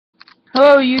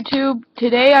Hello YouTube.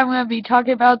 Today I'm going to be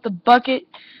talking about the Bukkit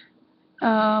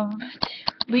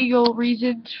legal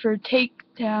reasons for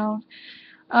takedown.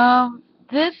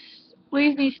 This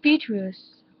leaves me speechless.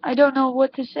 I don't know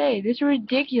what to say. This is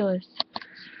ridiculous.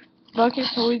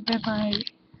 Bukkit's always been my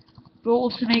goal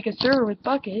to make a server with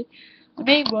Bukkit. I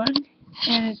made one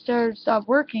and it stopped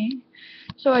working,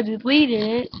 so I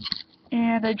deleted it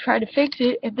and I tried to fix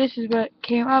it, and this is what it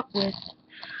came up with.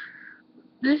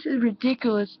 This is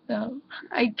ridiculous, though.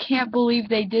 I can't believe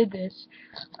they did this.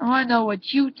 I want to know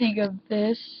what you think of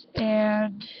this,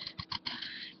 and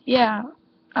yeah,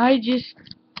 I'm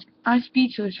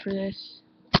speechless for this.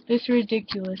 This is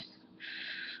ridiculous.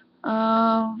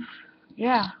 Yeah.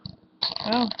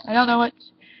 Well, I don't know what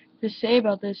to say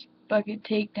about this Bukkit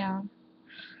takedown.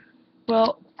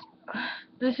 Well,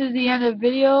 this is the end of the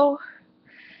video.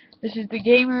 This is the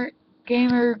Gamer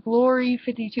Glory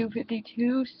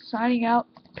 5252 signing out.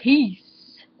 Peace.